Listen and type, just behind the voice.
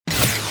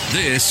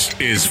This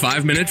is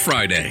 5 Minute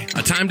Friday,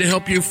 a time to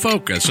help you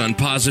focus on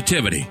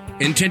positivity,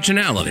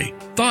 intentionality,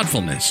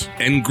 thoughtfulness,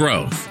 and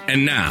growth.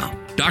 And now,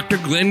 Dr.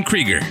 Glenn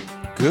Krieger.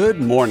 Good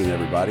morning,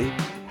 everybody.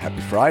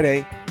 Happy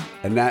Friday.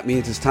 And that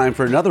means it's time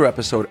for another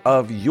episode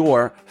of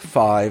your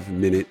 5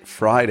 Minute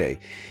Friday.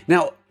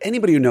 Now,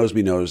 anybody who knows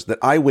me knows that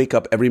I wake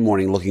up every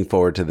morning looking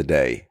forward to the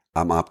day.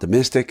 I'm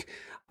optimistic.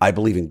 I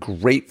believe in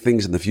great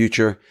things in the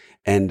future.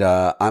 And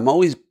I'm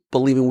always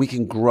believing we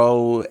can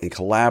grow and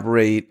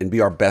collaborate and be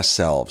our best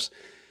selves.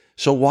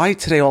 So why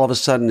today all of a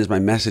sudden is my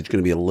message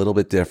going to be a little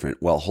bit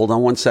different? Well, hold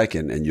on one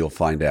second and you'll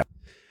find out.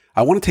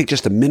 I want to take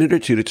just a minute or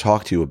two to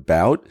talk to you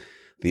about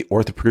the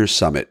Orthopreneur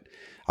Summit,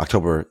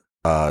 October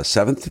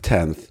 7th to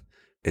 10th.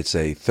 It's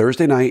a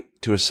Thursday night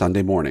to a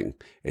Sunday morning.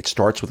 It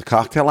starts with a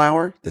cocktail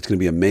hour that's going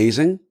to be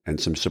amazing and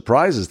some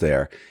surprises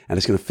there. And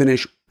it's going to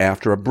finish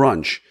after a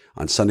brunch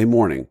on Sunday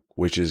morning,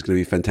 which is going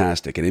to be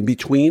fantastic. And in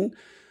between,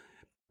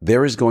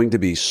 there is going to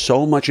be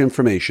so much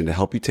information to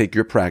help you take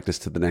your practice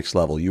to the next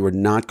level. You are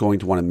not going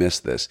to want to miss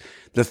this.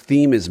 The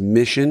theme is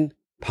Mission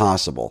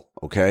Possible,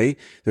 okay?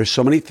 There's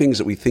so many things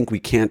that we think we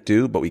can't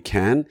do, but we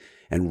can.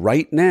 And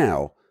right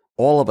now,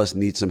 all of us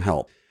need some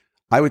help.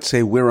 I would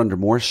say we're under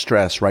more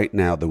stress right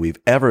now than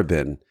we've ever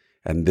been.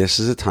 And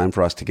this is a time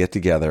for us to get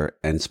together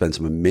and spend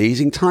some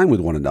amazing time with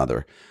one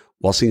another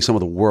while seeing some of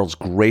the world's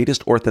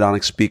greatest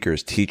orthodontic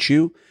speakers teach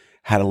you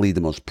how to lead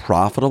the most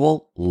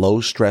profitable,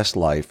 low-stress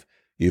life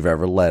you've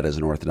ever led as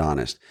an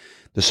orthodontist.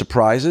 The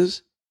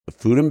surprises, the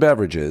food and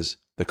beverages,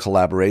 the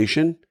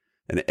collaboration,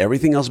 and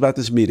everything else about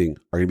this meeting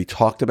are going to be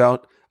talked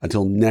about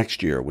until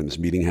next year when this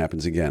meeting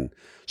happens again.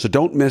 So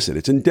don't miss it.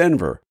 It's in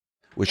Denver,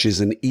 which is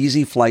an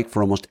easy flight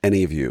for almost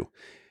any of you.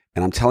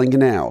 And I'm telling you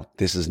now,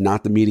 this is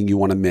not the meeting you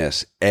want to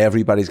miss.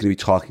 Everybody's going to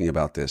be talking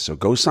about this. So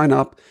go sign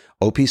up,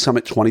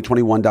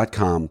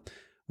 opsummit2021.com.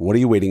 What are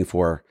you waiting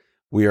for?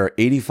 We are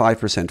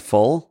 85%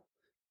 full,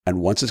 and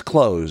once it's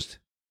closed,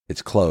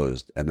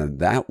 and then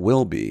that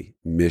will be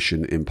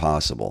Mission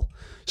Impossible.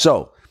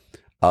 So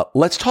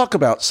let's talk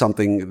about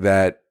something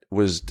that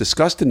was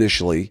discussed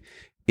initially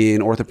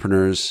in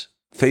Orthopreneurs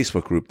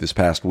Facebook group this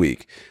past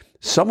week.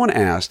 Someone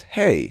asked,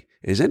 hey,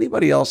 is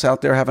anybody else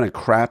out there having a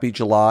crappy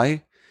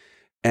July?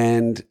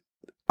 And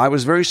I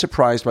was very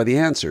surprised by the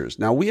answers.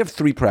 Now, we have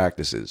 3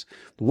 practices.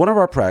 One of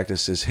our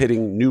practices is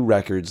hitting new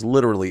records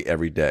literally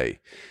every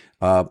day.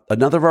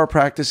 Another of our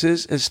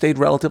practices has stayed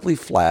relatively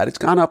flat. It's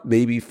gone up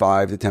maybe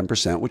 5 to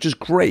 10%, which is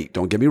great.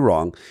 Don't get me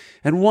wrong.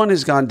 And one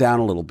has gone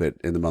down a little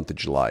bit in the month of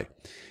July.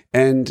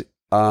 And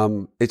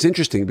it's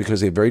interesting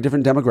because they have very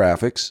different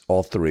demographics,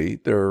 all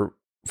 3. They're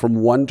from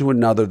one to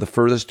another. The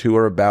furthest 2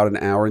 are about an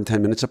hour and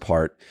 10 minutes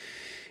apart.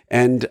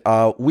 And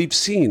we've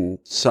seen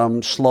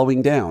some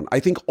slowing down.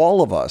 I think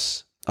all of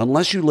us,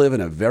 unless you live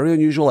in a very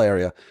unusual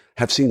area,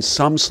 have seen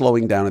some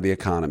slowing down of the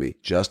economy,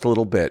 just a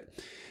little bit.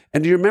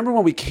 And do you remember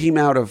when we came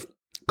out of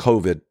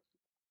COVID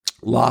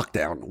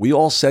lockdown, we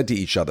all said to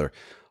each other,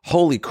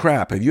 holy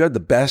crap, have you had the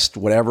best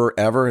whatever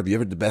ever? Have you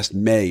ever had the best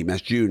May,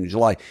 best June,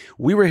 July?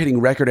 We were hitting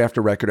record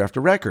after record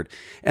after record.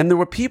 And there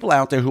were people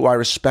out there who I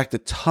respect a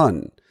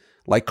ton,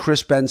 like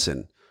Chris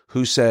Benson,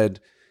 who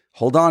said,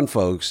 hold on,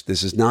 folks,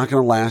 this is not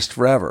going to last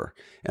forever.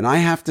 And I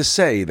have to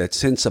say that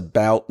since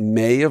about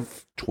May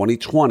of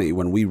 2020,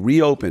 when we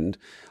reopened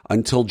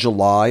until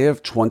July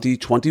of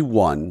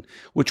 2021,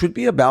 which would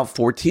be about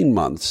 14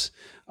 months,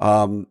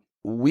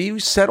 we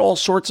set all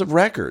sorts of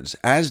records,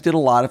 as did a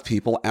lot of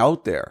people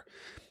out there.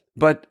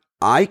 But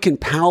I can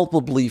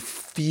palpably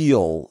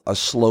feel a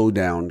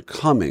slowdown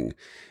coming.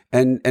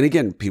 And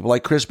again, people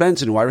like Chris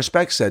Benson, who I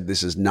respect, said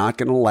this is not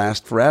going to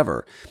last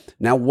forever.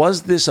 Now,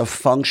 was this a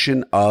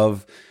function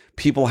of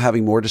people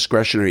having more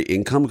discretionary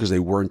income because they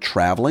weren't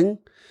traveling?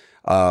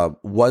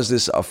 Was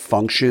this a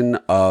function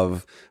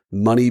of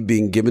money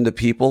being given to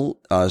people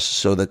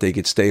so that they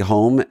could stay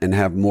home and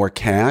have more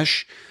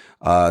cash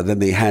than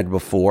they had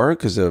before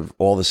because of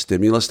all the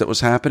stimulus that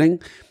was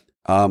happening?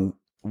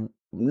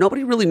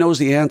 Nobody really knows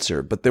the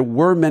answer, but there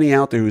were many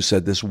out there who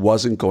said this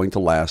wasn't going to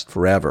last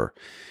forever.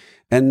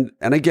 And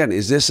again,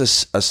 is this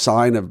a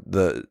sign of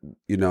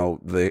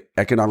the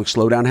economic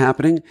slowdown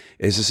happening?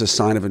 Is this a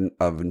sign of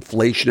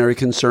inflationary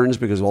concerns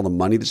because of all the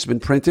money that's been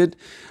printed?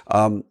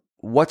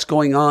 What's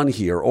going on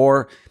here?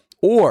 Or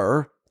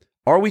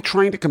are we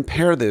trying to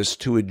compare this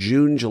to a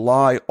June,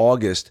 July,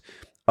 August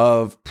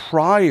of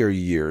prior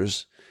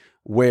years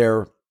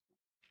where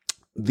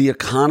the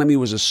economy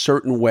was a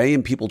certain way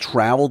and people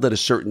traveled at a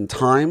certain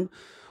time?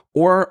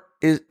 Or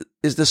is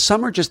the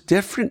summer just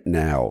different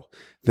now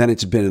than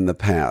it's been in the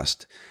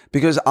past?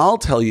 Because I'll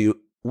tell you,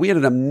 we had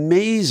an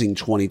amazing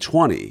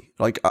 2020,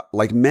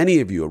 like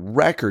many of you, a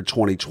record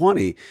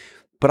 2020,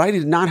 but I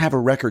did not have a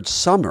record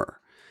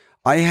summer.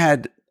 I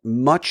had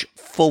much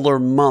fuller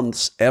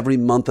months every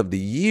month of the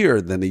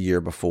year than the year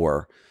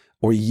before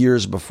or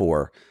years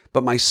before.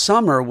 But my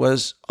summer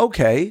was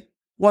okay,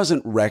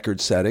 wasn't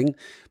record setting,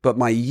 but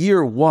my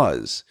year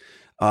was.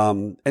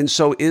 And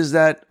so is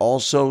that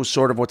also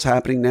sort of what's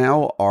happening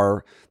now?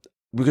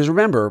 Because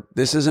remember,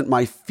 this isn't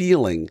my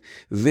feeling.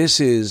 This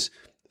is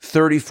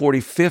 30,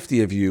 40,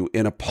 50 of you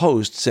in a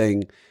post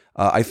saying,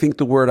 I think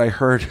the word I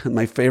heard,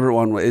 my favorite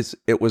one was,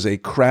 it was a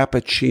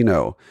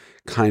crappuccino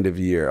kind of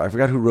year. I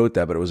forgot who wrote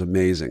that, but it was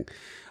amazing.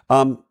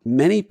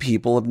 Many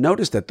people have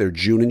noticed that their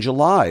June and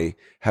July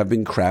have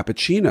been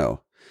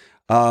crappuccino.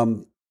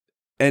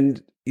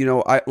 And,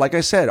 like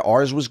I said,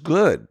 ours was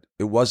good.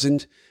 It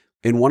wasn't,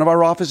 in one of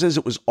our offices,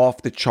 it was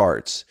off the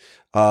charts.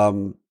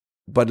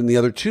 But in the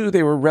other two,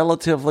 they were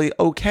relatively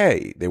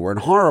okay. They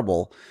weren't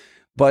horrible.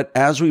 But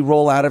as we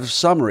roll out of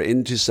summer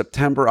into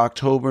September,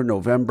 October,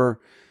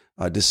 November,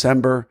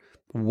 December,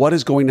 what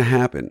is going to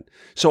happen?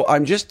 So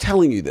I'm just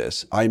telling you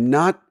this. I'm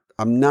not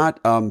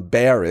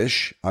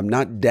bearish. I'm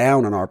not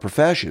down on our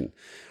profession.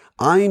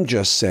 I'm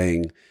just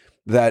saying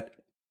that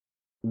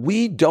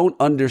we don't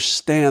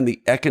understand the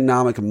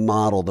economic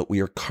model that we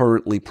are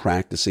currently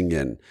practicing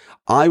in.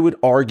 I would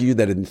argue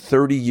that in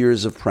 30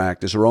 years of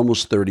practice, or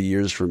almost 30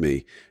 years for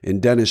me in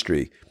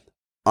dentistry,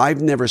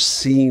 I've never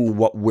seen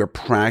what we're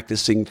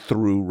practicing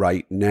through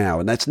right now.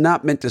 And that's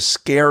not meant to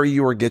scare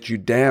you or get you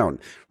down.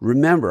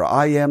 Remember,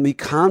 I am the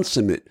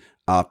consummate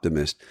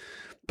optimist.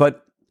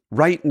 But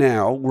right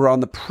now, we're on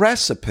the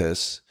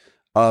precipice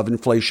of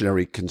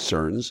inflationary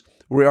concerns.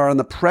 We are on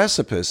the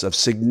precipice of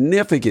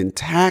significant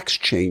tax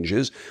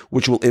changes,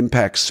 which will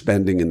impact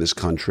spending in this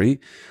country.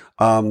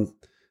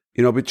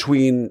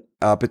 Between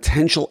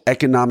potential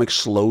economic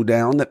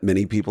slowdown that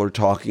many people are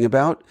talking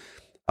about,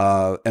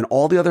 and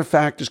all the other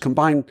factors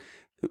combined.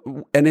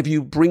 And if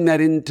you bring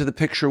that into the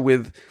picture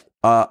with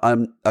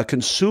a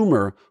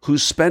consumer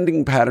whose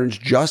spending patterns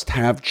just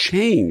have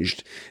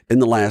changed in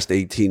the last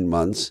 18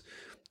 months,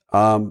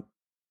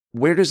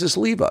 where does this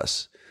leave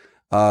us?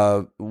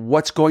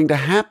 What's going to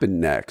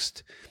happen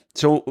next?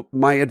 So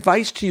my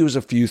advice to you is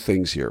a few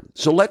things here.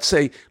 So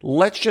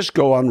let's just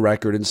go on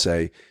record and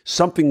say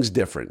something's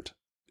different.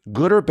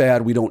 Good or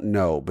bad, we don't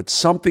know, but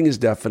something is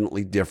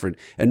definitely different.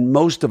 And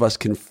most of us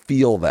can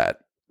feel that.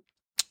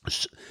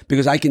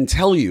 Because I can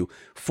tell you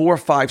 4,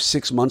 5,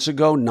 6 months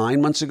ago,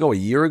 9 months ago, a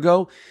year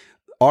ago,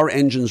 our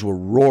engines were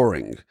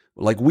roaring.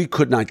 Like we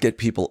could not get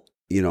people,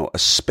 a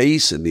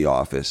space in the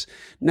office.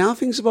 Now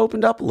things have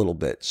opened up a little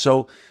bit.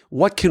 So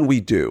what can we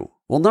do?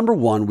 Well, number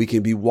one, we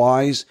can be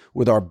wise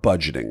with our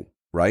budgeting,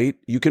 right?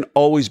 You can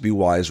always be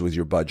wise with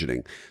your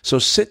budgeting. So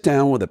sit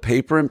down with a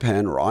paper and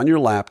pen or on your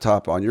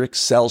laptop, on your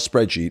Excel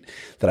spreadsheet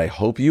that I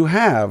hope you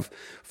have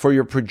for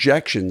your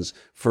projections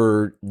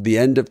for the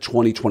end of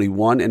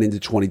 2021 and into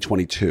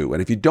 2022.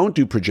 And if you don't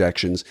do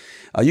projections,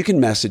 you can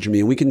message me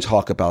and we can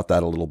talk about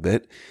that a little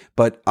bit.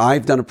 But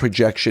I've done a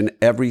projection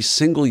every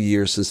single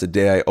year since the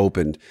day I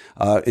opened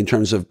in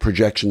terms of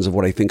projections of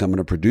what I think I'm going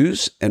to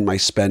produce and my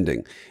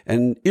spending.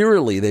 And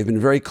eerily, they've been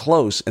very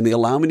close and they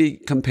allow me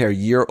to compare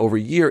year over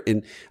year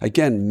in,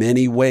 again,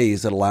 many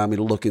ways that allow me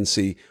to look and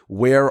see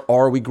where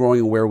are we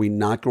growing and where are we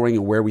not growing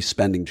and where are we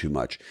spending too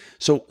much.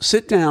 So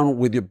sit down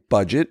with your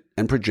budget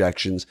and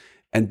projections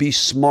and be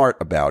smart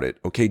about it,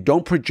 okay?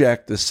 Don't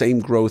project the same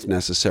growth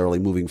necessarily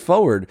moving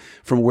forward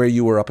from where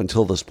you were up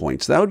until this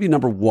point. So that would be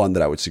number one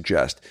that I would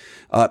suggest.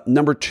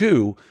 Number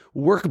two,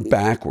 work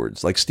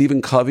backwards. Like Stephen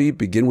Covey,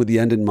 begin with the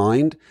end in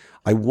mind.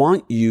 I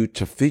want you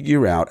to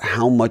figure out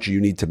how much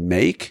you need to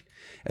make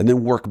and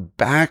then work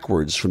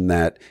backwards from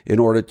that in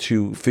order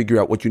to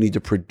figure out what you need to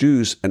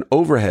produce and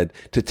overhead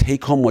to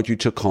take home what you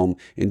took home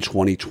in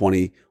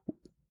 2020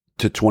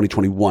 to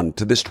 2021,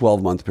 to this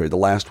 12-month period, the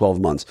last 12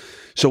 months.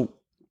 So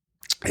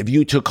if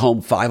you took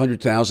home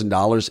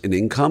 $500,000 in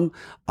income,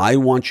 I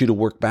want you to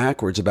work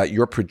backwards about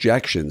your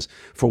projections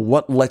for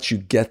what lets you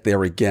get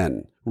there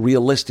again,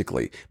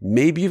 realistically.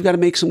 Maybe you've got to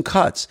make some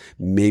cuts.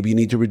 Maybe you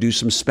need to reduce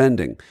some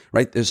spending,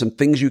 right? There's some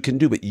things you can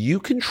do, but you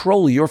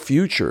control your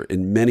future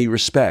in many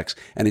respects,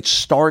 and it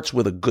starts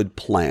with a good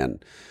plan.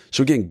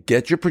 So again,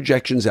 get your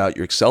projections out,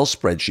 your Excel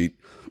spreadsheet,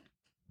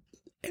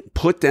 and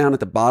put down at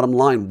the bottom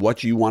line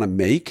what you want to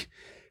make,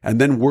 and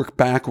then work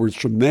backwards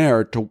from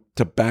there to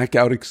back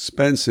out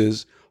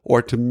expenses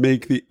or to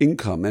make the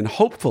income. And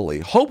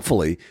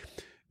hopefully,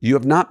 you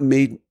have not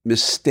made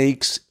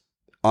mistakes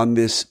on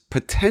this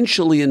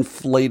potentially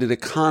inflated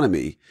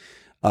economy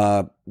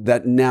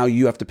that now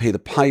you have to pay the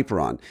piper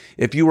on.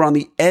 If you were on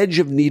the edge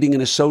of needing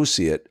an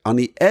associate,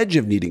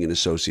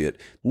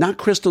 not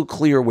crystal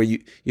clear where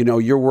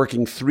you're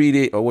working 3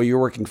 days or where you're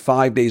working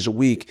 5 days a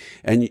week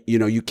and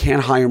you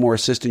can't hire more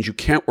assistants, you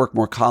can't work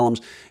more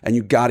columns, and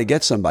you got to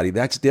get somebody,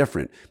 that's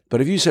different.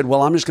 But if you said,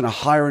 well, I'm just going to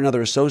hire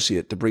another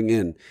associate to bring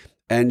in,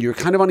 and you're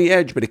kind of on the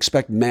edge but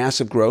expect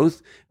massive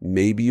growth,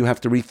 maybe you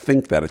have to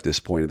rethink that at this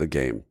point of the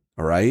game.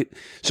 All right.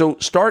 So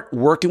start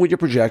working with your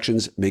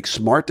projections, make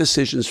smart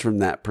decisions from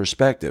that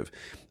perspective.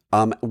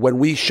 When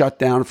we shut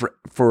down for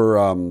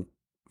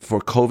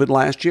COVID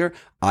last year,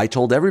 I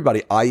told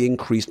everybody I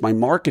increased my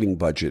marketing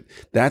budget.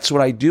 That's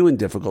what I do in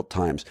difficult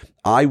times.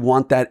 I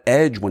want that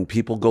edge when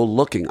people go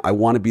looking. I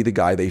want to be the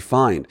guy they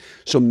find.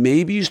 So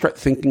maybe you start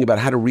thinking about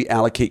how to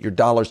reallocate your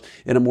dollars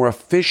in a more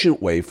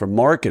efficient way for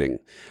marketing.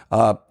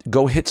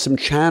 Go hit some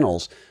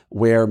channels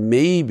where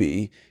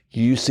maybe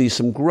you see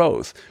some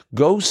growth.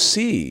 Go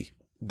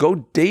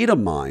data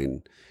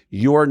mine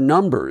your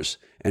numbers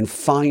and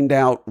find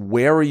out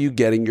where are you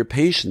getting your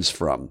patients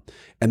from,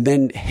 and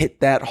then hit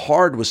that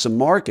hard with some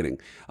marketing.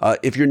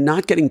 If you're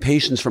not getting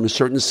patients from a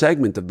certain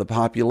segment of the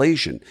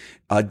population,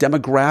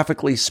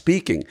 demographically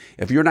speaking,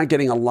 if you're not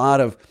getting a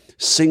lot of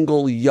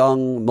single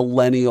young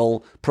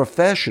millennial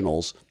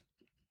professionals,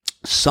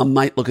 some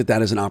might look at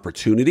that as an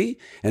opportunity,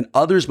 and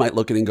others might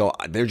look at it and go,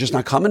 they're just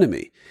not coming to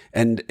me.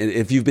 And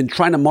if you've been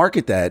trying to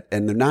market that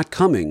and they're not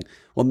coming,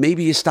 well,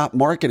 maybe you stop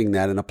marketing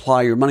that and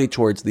apply your money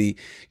towards the,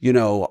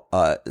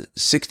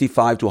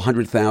 $65,000 to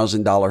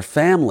 $100,000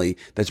 family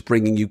that's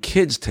bringing you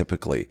kids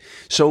typically.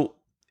 So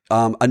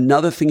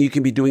another thing you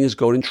can be doing is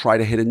go and try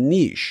to hit a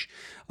niche.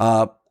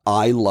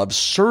 I love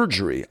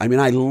surgery. I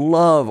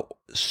love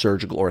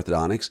surgical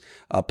orthodontics.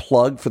 A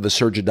plug for the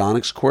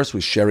Surgidonics course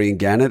with Sherry and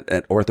Gannett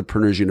at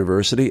Orthopreneurs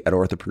University at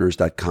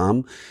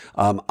orthopreneurs.com.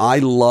 I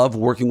love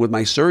working with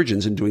my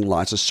surgeons and doing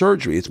lots of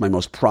surgery. It's my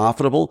most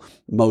profitable,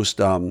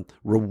 most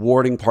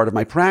rewarding part of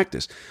my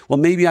practice. Well,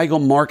 maybe I go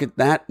market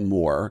that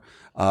more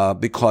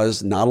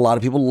because not a lot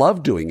of people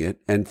love doing it.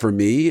 And for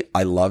me,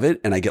 I love it,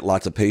 and I get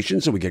lots of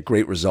patients and we get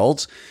great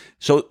results.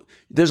 So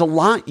there's a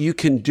lot you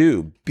can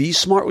do. Be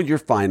smart with your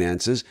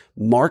finances,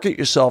 market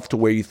yourself to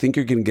where you think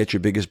you're going to get your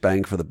biggest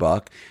bang for the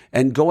buck,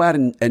 and go out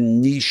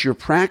and niche your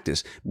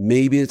practice.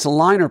 Maybe it's a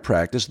liner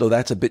practice, though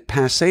that's a bit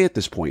passé at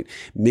this point.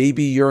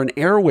 Maybe you're an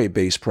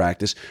airway-based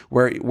practice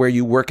where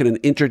you work in an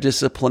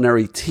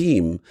interdisciplinary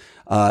team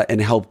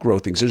and help grow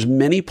things. There's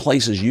many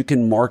places you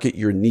can market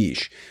your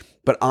niche.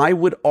 But I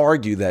would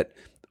argue that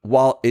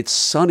while it's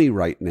sunny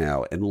right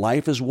now and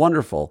life is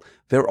wonderful,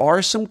 there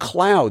are some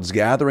clouds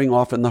gathering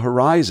off in the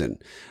horizon,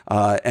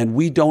 and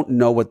we don't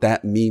know what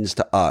that means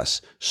to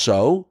us.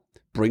 So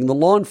bring the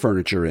lawn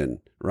furniture in,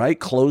 right?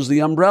 Close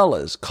the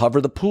umbrellas, cover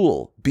the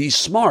pool. Be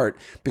smart,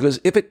 because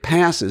if it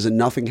passes and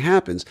nothing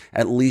happens,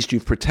 at least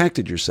you've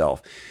protected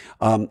yourself.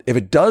 If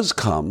it does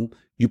come,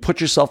 you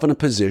put yourself in a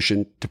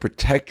position to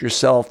protect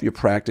yourself, your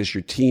practice,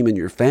 your team, and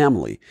your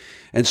family.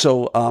 And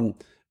so,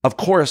 of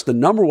course, the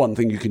number one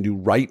thing you can do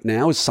right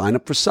now is sign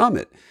up for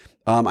Summit.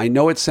 I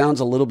know it sounds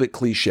a little bit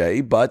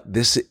cliche, but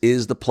this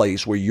is the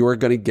place where you're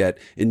going to get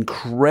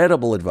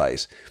incredible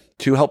advice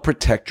to help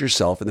protect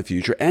yourself in the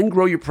future and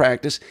grow your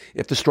practice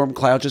if the storm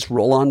clouds just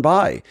roll on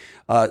by.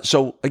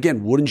 So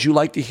again, wouldn't you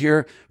like to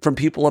hear from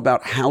people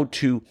about how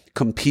to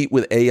compete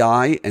with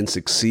AI and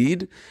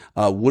succeed?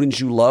 Wouldn't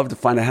you love to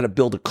find out how to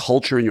build a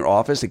culture in your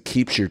office that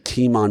keeps your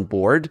team on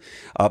board?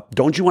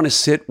 Don't you want to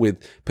sit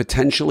with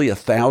potentially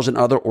 1,000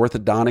 other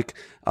orthodontic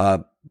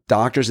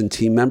doctors and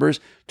team members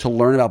to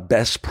learn about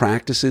best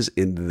practices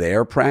in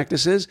their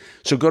practices?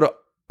 So go to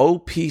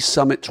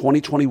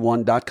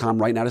opsummit2021.com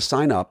right now to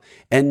sign up,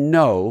 and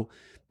know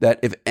that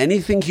if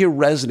anything here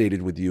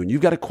resonated with you and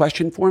you've got a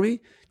question for me,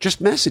 just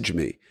message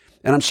me.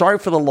 And I'm sorry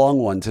for the long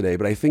one today,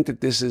 but I think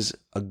that this is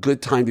a good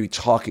time to be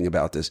talking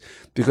about this,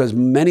 because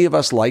many of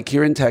us, like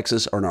here in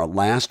Texas, are in our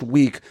last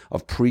week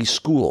of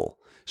preschool.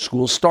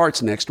 School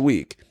starts next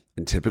week,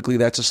 and typically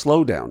that's a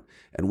slowdown.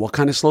 And what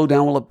kind of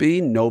slowdown will it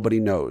be?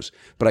 Nobody knows.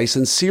 But I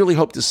sincerely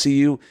hope to see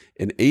you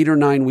in 8 or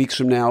 9 weeks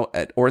from now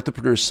at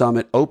Orthopreneur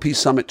Summit,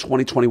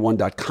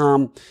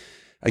 opsummit2021.com.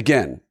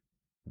 Again,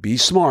 be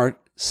smart,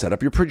 set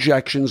up your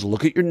projections,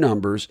 look at your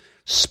numbers,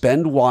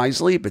 spend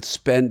wisely, but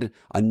spend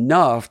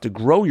enough to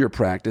grow your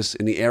practice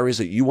in the areas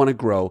that you want to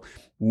grow.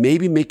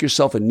 Maybe make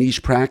yourself a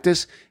niche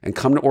practice and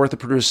come to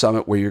Orthopreneur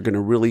Summit, where you're going to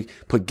really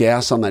put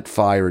gas on that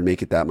fire and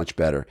make it that much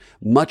better.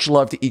 Much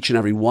love to each and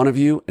every one of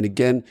you. And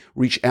again,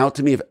 reach out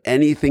to me if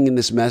anything in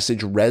this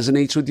message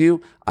resonates with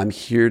you. I'm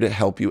here to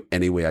help you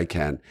any way I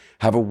can.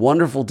 Have a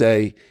wonderful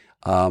day,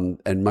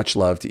 and much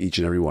love to each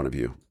and every one of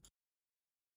you.